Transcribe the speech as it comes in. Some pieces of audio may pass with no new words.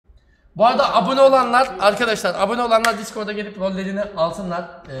Bu arada abone olanlar arkadaşlar, abone olanlar Discord'a gelip rollerini alsınlar.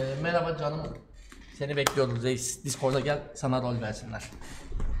 Merhaba canım. Seni bekliyoruz reis. Discord'a gel, sana rol versinler.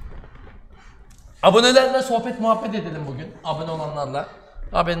 Abonelerle sohbet muhabbet edelim bugün. Abone olanlarla.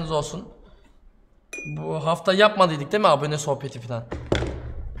 Haberiniz olsun. Bu hafta yapmadıydık değil mi abone sohbeti falan?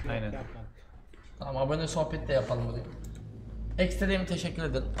 Aynen. Tamam, abone sohbet de yapalım bugün. Ekstrem teşekkür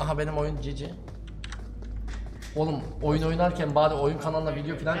ederim. Aha benim oyun cici. Oğlum oyun oynarken bari oyun kanalına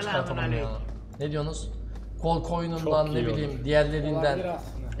video falan çıkartalım ya. Ne diyorsunuz? Korku oyunundan ne bileyim olur. Diğerlerinden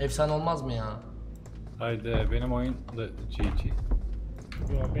efsane olmaz mı ya? Haydi benim oyun da GG.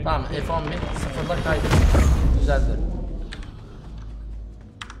 Tamam F11 sıfırda kaydı. Güzeldi.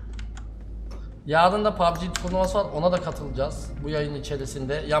 Yarın da Pubg turnuvası var, ona da katılacağız bu yayın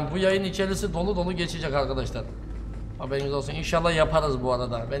içerisinde. Yani bu yayın içerisi dolu dolu geçecek arkadaşlar. Haberiniz olsun. İnşallah yaparız bu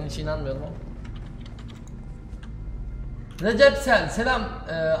arada. Ben hiç inanmıyorum ama. Recep sen selam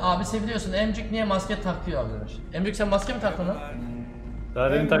abi seviliyorsun. Emcik niye maske takıyor abi demiş. Emcik sen maske mi taktın lan?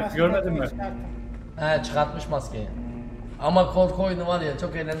 Daha demin takip görmedin mi? He çıkartmış maskeyi. Ama korku oyunu var ya,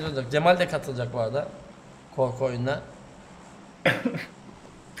 çok eğlenceli olacak. Cemal de katılacak bu arada. Korku oyununa.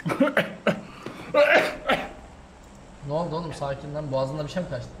 Ne oldu oğlum, sakinden boğazında bir şey mi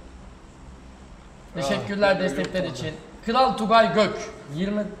kaçtı? Teşekkürler destekler için. Kral Tugay Gök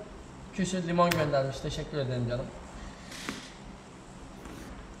 20 küsür limon göndermiş. Teşekkür ederim canım.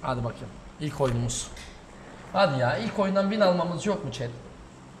 Hadi bakayım. İlk oyunumuz. Hadi ya, ilk oyundan win almamız yok mu chat?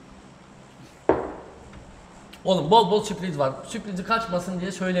 Oğlum bol bol sürpriz var. Sürprizi kaçmasın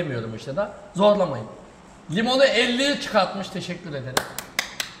diye söylemiyorum işte da. Zorlamayın. Limonu 50'ye çıkartmış. Teşekkür ederim.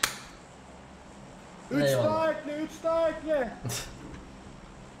 3 daha ekle, 3 daha ekle.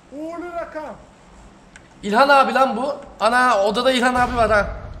 Uğurlu rakam. İlhan abi lan bu. Ana odada İlhan abi var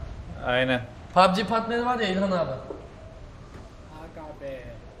ha. Aynen. Pubg partneri var ya İlhan abi. Aga be.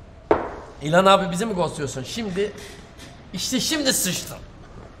 İlhan abi bizi mi ghostluyorsun? Şimdi işte şimdi sıçtın.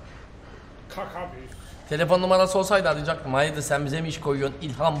 Kaka büyük. Telefon numarası olsaydı arayacaktım. Hayırdır sen bize mi iş koyuyorsun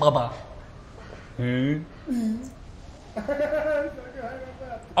İlhan baba? Hı.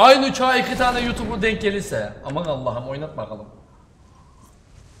 Aynı uçağa 2 tane YouTuber denk gelirse. Aman Allah'ım oynat bakalım.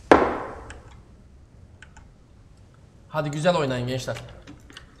 Hadi güzel oynayın gençler.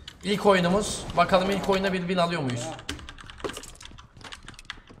 İlk oyunumuz. Bakalım ilk oyuna bir win alıyor muyuz?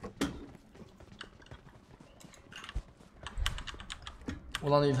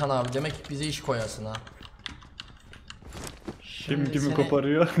 Ulan İlhan abi demek ki bize iş koyarsın ha. Şimdi kimi seni...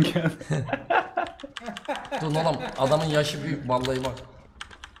 koparıyor? Dur oğlum adamın yaşı büyük vallahi bak.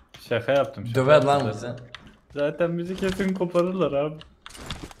 Şaka yaptım. Şaka Döver lan yaptım. bizi. Zaten bizi kesin koparırlar abi.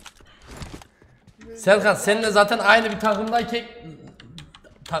 Serkan seninle zaten aynı bir takımdayken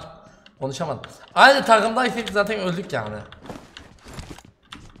konuşamadım. Aynı takımdayken zaten öldük yani.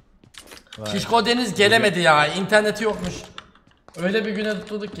 Şişko Deniz gelemedi ya. İnterneti yokmuş. Öyle bir güne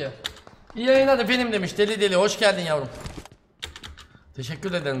tutturduk ki. İyi yayınlar efendim demiş. Deli deli hoş geldin yavrum.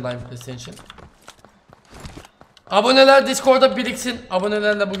 Teşekkür ederim live desteğin için. Aboneler Discord'da biriksin.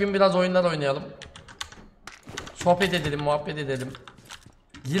 Abonelerle bugün biraz oyunlar oynayalım. Sohbet edelim, muhabbet edelim.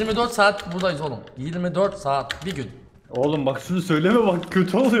 24 saat buradayız oğlum. 24 saat bir gün. Oğlum bak şunu söyleme bak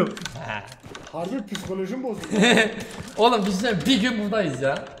kötü oluyor. Harbi psikolojim bozuldu. Oğlum biz de bir gün buradayız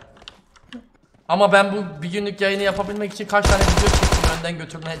ya. Ama ben bu bir günlük yayını yapabilmek için kaç tane video çektim, önden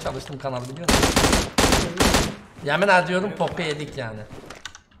götürmeye çalıştım kanalı biliyor musun? Yemin ediyorum popu yedik yani.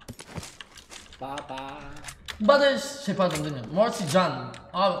 Baba. Barış pardon değil mi? Morsi Can.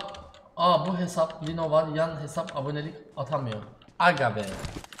 Abi bu hesap Lino var, yan hesap abonelik atamıyor. Aga be.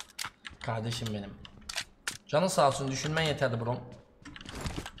 Kardeşim benim. Canı sağ olsun, düşünmen yeterli bro.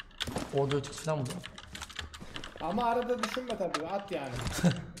 Orada ötük falan mı? Ama arada düşünme tabii, at yani.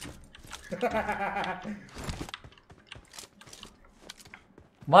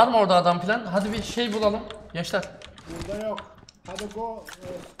 Var mı orada adam falan? Hadi bir şey bulalım gençler. Burada yok. Hadi go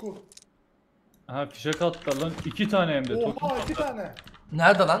school. Aha fişek attılar lan 2 tane hem de. Oha 2 tane.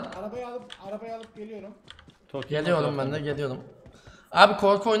 Nerede lan? Arabayı alıp geliyorum. Geliyorum ben de geliyorum. Abi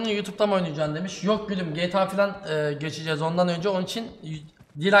korku oyununu YouTube'da mı oynayacaksın demiş. Yok gülüm GTA falan geçeceğiz ondan önce, onun için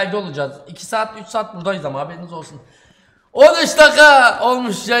Dlive'de olacağız. 2 saat 3 saat buradayız ama haberiniz olsun. 13 dakika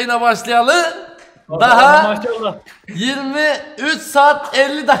olmuş yayına başlayalı. Daha maşallah. 23 saat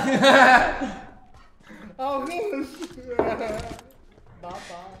 50 dakika. Alkış. Baba.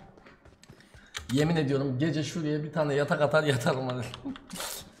 Yemin ediyorum gece şuraya bir tane yatak atar yatarım hadi.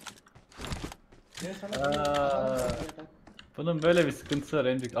 Bunun böyle bir sıkıntısı var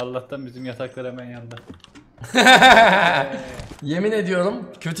Endük. Allah'tan bizim yataklar hemen yanında. Yemin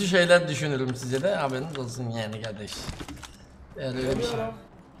ediyorum kötü şeyler düşünürüm size de, haberiniz olsun yani kardeş. Öyle bir şey.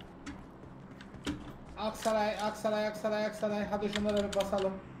 Aksaray. Hadi şunlara bir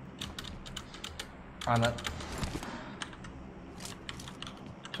basalım. Ana.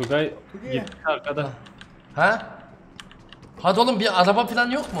 Tugay Tugay. gitti arkada. Ha? Hadi oğlum bir araba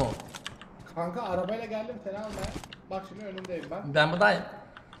falan yok mu? Kanka arabayla geldim fena mı? Bak şimdi önündeyim ben. Ben buradayım.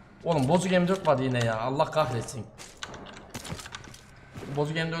 Oğlum bozuk M4 var yine ya. Allah kahretsin.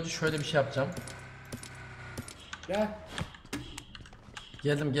 Bozuk M4'ü şöyle bir şey yapacağım. Gel.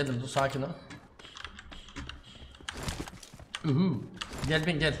 Geldim dur sakin ol. Gel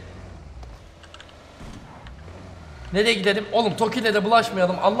bin gel. Nereye gidelim? Oğlum Toki'yle de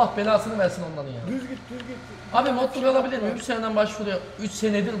bulaşmayalım. Allah belasını versin onların ya. Düz git. Abi modlu olabilir mi? 3 seneden başvuruyor. 3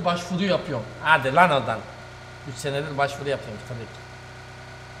 senedir başvuru yapıyorum. Hadi lan oradan. 3 senedir başvuru yapıyorum tabii ki.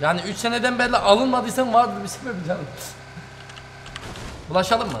 Yani 3 seneden beri alınmadıysan vardır bir sebebi canım.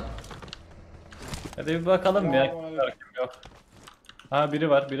 Bulaşalım mı? Hadi bir bakalım ya. Tamam, Kim yok. Ha biri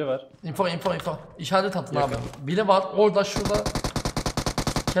var. Info. İşaret atın Yok. abi. Biri var orada şurada.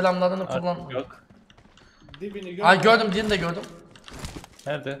 Kelamlarını kullan. Artık yok. Dibini gör. Ay gördüm diğerini de gördüm.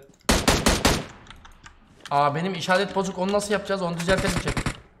 Nerede? Aa benim işaret bozuk onu nasıl yapacağız onu düzeltelim çek.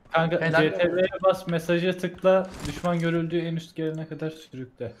 Kanka Helal. CTRL'ye bas, mesajı tıkla, düşman görüldüğü en üst gelene kadar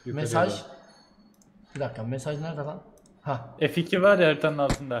sürükle. Yukarıya Mesaj. doğru. Bir dakika mesaj nerede lan? Ha. F2 var ya haritanın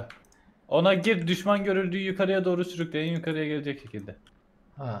altında. Ona gir, düşman görüldüğü yukarıya doğru sürükle, en yukarıya gelecek şekilde.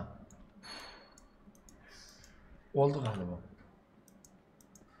 Ha. Oldu galiba.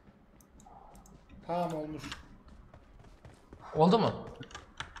 Tamam olmuş. Oldu mu?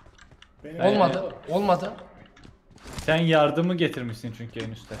 Benim Olmadı. Sen yardımı getirmişsin çünkü en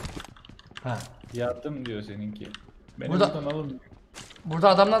üstte. Ha. Yardım diyor seninki. Benim Burada- buradan alın. Burada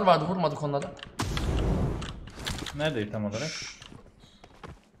adamlar vardı vurmadık onları. Neredeydi tam olarak?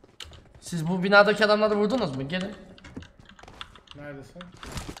 Siz bu binadaki adamları vurdunuz mu? Gelin. Neredesin?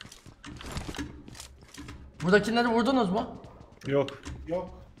 Buradakileri vurdunuz mu? Yok. Yok.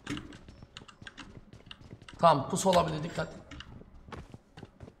 Tamam pus olabilir dikkat.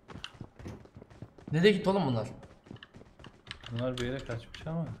 Nereye gitti oğlum bunlar? Bunlar bir yere kaçmış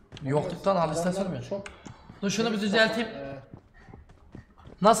ama. Yokluktan al Adamlar sürmüyor. Çok. Dur şunu bir düzelteyim. Ee,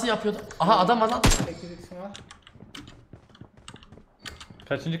 Nasıl yapıyordum? Aha adam var lan. 8x'im var.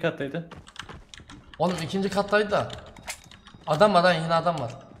 Kaçıncı kattaydı? Oğlum ikinci kattaydı da. Adam var lan yine adam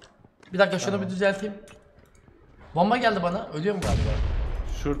var. Bir dakika şunu Tamam. bir düzelteyim. Bomba geldi bana. Ölüyorum galiba.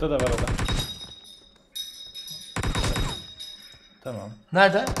 Şurada da var adam. Tamam.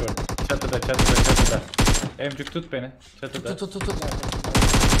 Nerede? Gördüm. Çatıda. Emcik tut beni. Çatıda. Tut.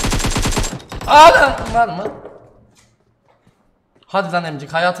 Aa lan var mı? Hadi lan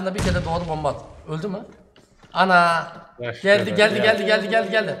emcik hayatında bir kere doğru bomba at. Öldü mü? Ana. Yaş Geldi kadar.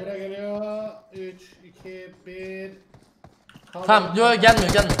 geldi. Buraya geliyor. 3, 2, 1. Tamam yok gelmiyor.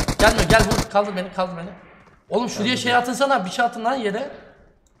 Gel vur kaldır beni. Oğlum şuraya şey atınsana bir şey atın lan yere.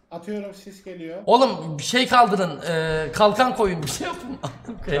 Atıyorum sis geliyor. Oğlum bir şey kaldırın. Kalkan koyun bir şey yapın.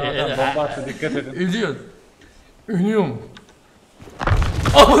 Tamam, bomba attı, dikkat edin. Ölüyorum.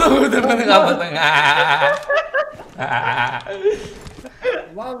 Amına koydum beni kaldırdın.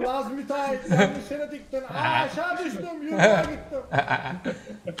 Lan Laz müteahhit yanlış yere diktin. Aşağı düştüm yukarı gittim.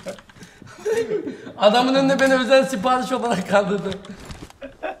 Adamın önüne beni özel sipariş olarak kaldırdı.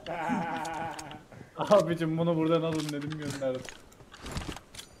 Abicim bunu buradan alın dedim gönderdim.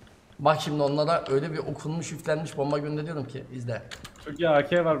 Bak şimdi onlara öyle bir okunmuş üflenmiş bomba gönderiyorum ki izle. Çok iyi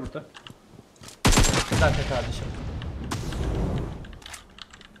AK var burada. Bir dakika kardeşim.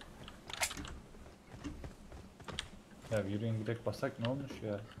 Ya yürüyün gidelim basak ne olmuş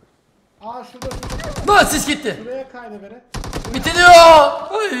ya? Şurada. Lan sis gitti. Şuraya kaydı biri. Bitiriyor.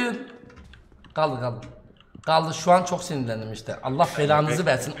 Hayır. Kaldı şu an çok sinirlendim işte. Allah belanızı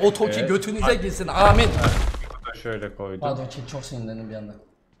versin. O Toki Evet. götünüze girsin. Amin. Bunu da şöyle koydum. Pardon ki çok sinirlendim bir anda.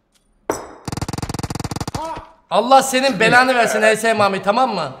 Allah senin belanı versin HS Mami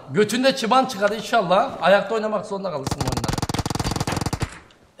tamam mı? Götünde çıban çıkar inşallah. Ayakta oynamak zorunda kalırsın bu oyunda.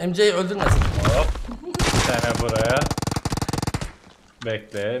 MC'yi öldürmesin. Hop. Bir tane buraya.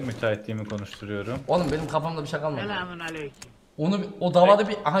 Bekle, müteahhitliğimi konuşturuyorum. Oğlum benim kafamda bir şey kalmadı. Selamünaleyküm. O davada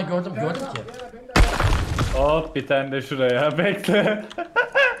bir aha gördüm ki. Hop bir tane de şuraya. Bekle.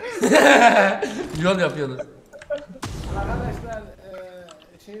 Yol yapıyoruz. Arkadaşlar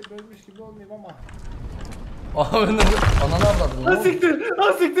şeyi bölmüş gibi olmayayım ama. Ananı avladın lan.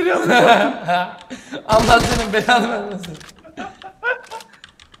 Siktir yapma. Allah senin belanı vermesin.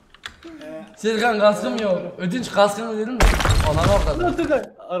 Serkan kaskım yok. Ödünç kaskını verir mi? Ananı avladın. Tugay.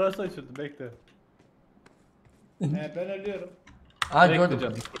 Arası açıldı bekle. Ben ölüyorum. Ha Bekle gördüm.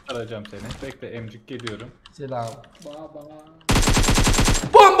 canım kurtaracağım seni. Bekle emcik geliyorum. Selam. Baba.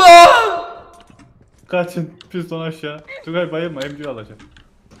 Bomba! Kaçın. Piston aşağı. Tugay bayılma. Emci alacak.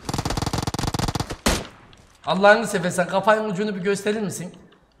 Allah'ını seversen kafanın ucunu bir gösterir misin?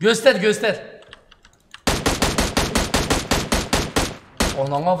 Göster göster.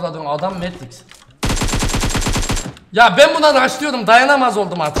 Ondan avradın adam Matrix. Ya ben buna raşlıyorum, dayanamaz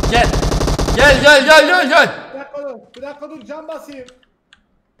oldum artık. Gel. Gel. Bir dakika dur can basayım.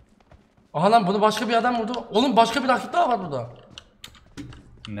 Aha lan bunu başka bir adam vurdu. Oğlum başka bir rakip daha var burada.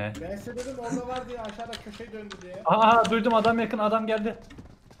 Ne? Ben size dedim orada var diye aşağıda köşeye döndü diye. Aa duydum adam yakın adam geldi.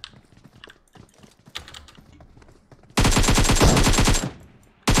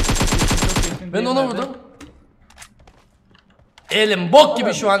 Ben ona vurdum. Elim bok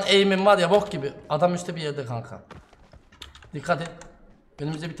gibi şu an, eğimim var ya bok gibi. Adam üstte bir yerde kanka. Dikkat et.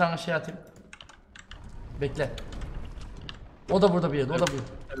 Önümüze bir tane şey atayım. Bekle. O da burada bir yerde, o da bir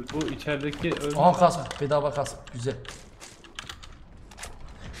yerde. Bu içerideki Aha kask, bedava kask, güzel.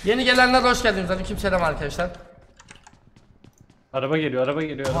 Yeni gelenler hoş geldiniz. Aleykümselam arkadaşlar. Araba geliyor, araba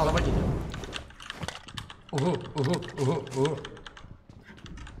geliyor. Aha, araba geliyor. Uhu.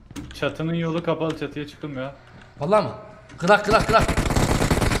 Çatının yolu kapalı, çatıya çıkılmıyor. Vallahi mı? Kırak.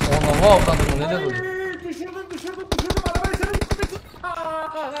 Ona wow kadın neler oluyor? Düşürdüm arabayı sana gittim.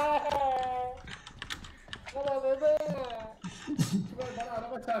 Ulan bebe. Bana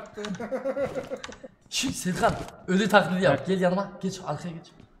araba çarptı. Şşş Serkan, ölü taklidi yap. Gel yanıma, geç arkaya geç.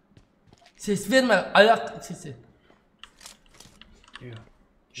 Ses verme, ayak sesi.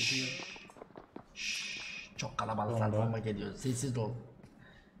 Çok kalabalıklar, bomba geliyor. Sessiz ol.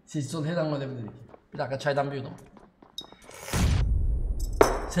 Sessiz ol, her an ölebilirdik. Bir dakika çaydan bir yudum.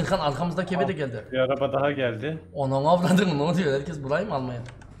 Serkan arkamızdaki eve de geldi. Bir araba daha geldi. Onun avradın ne oluyor? Herkes burayı mı almaya?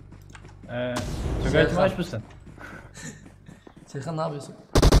 Tugay'cım aç mısın? Serkan ne yapıyorsun?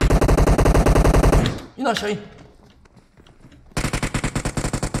 İn aşağı in.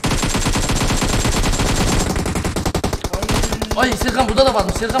 Ay Serkan burada da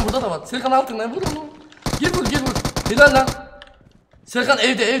varmış. Serkan altından vur onu. Gir vur. Helal lan. Serkan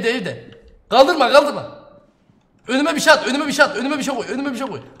evde. Kaldırma. Önüme bir şey at. Önüme bir şey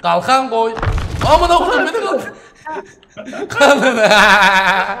koy. Kalkan koy. Amına koyayım beni kaldır.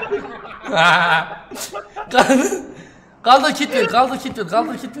 Kaldır kit ver.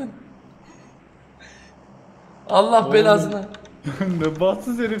 Allah belasını. Ne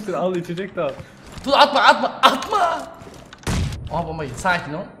bahtsız herifsin, al içecek de al. Dur atma. Aha bomba gitti.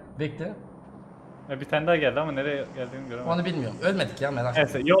 Sakin ol. Bekle. Bir tane daha geldi ama nereye geldiğini göremedim. Onu bilmiyorum. Ölmedik ya, merak etme.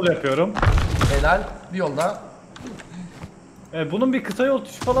 Neyse yol yapıyorum. Helal. Bir yolda. Bunun bir kısa yol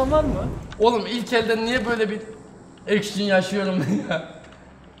tuşu falan var mı? Oğlum ilk elden niye böyle bir action yaşıyorum ben ya?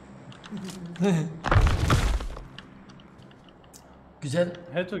 Güzel.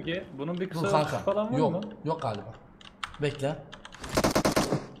 Hetoge, bunun bir kısa Dur yol kanka. tuşu falan var mı? Yok galiba. Bekle.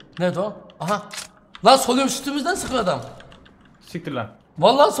 Nerede o? Aha. Lan sol üstümüzden sıkıyor adam. Siktir lan.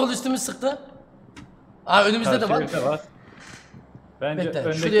 Vallahi sol üstümüz sıktı. Aa önümüzde de var. Karşı evde var. Bence Bekle.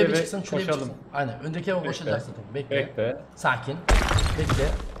 öndeki Şuraya bir eve çıksın, şuraya bir koşalım. çıksın. Aynen. Öndeki eve koşacağız zaten. Bekle. Sakin. Bekle.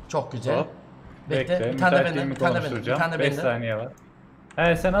 Çok güzel. Hop. Bekle. Bir tane de benden. Bir tane de 5 benden. saniye var.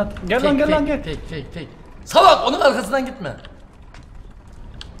 Sen at. Gel lan gel. Fake. Salak onun arkasından gitme.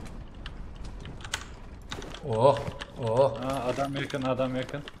 Oh. Adam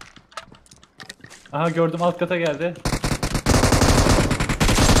yakın. Aha gördüm, alt kata geldi.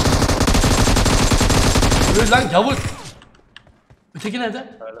 Öl lan yavur. Öteki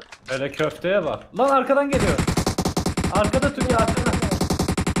nerede? Öyle köfteye bak. Lan arkadan geliyor. Arkada Tugay, arkada.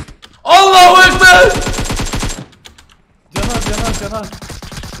 Allahu Ekber! Caner.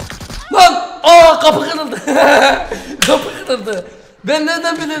 Lan! Kapı kırıldı. Ben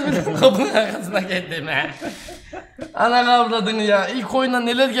nereden bilirim kapının arkasına geldiğimi. Ana kavradını ya. İlk oyunda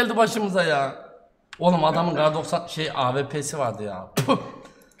neler geldi başımıza ya. Oğlum adamın K90 AWP'si vardı ya.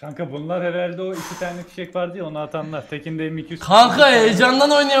 Kanka bunlar herhalde o 2 tane fişek vardı ya, onu atanlar. Tekinde M200. Kanka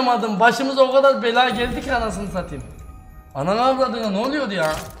heyecandan oynayamadım. Başımıza o kadar bela geldi ki anasını satayım. Ana kavradına ne oluyordu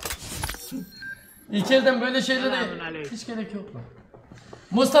ya? İlk elden böyle şeylere hiç gerek yok mu?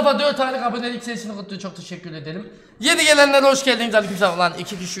 Mustafa 4 aylık abonelik sesini kutluyor, çok teşekkür ederim. Yeni gelenlere hoş geldiniz. Aleykümselam. Lan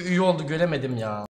 2 kişi üye oldu, göremedim ya.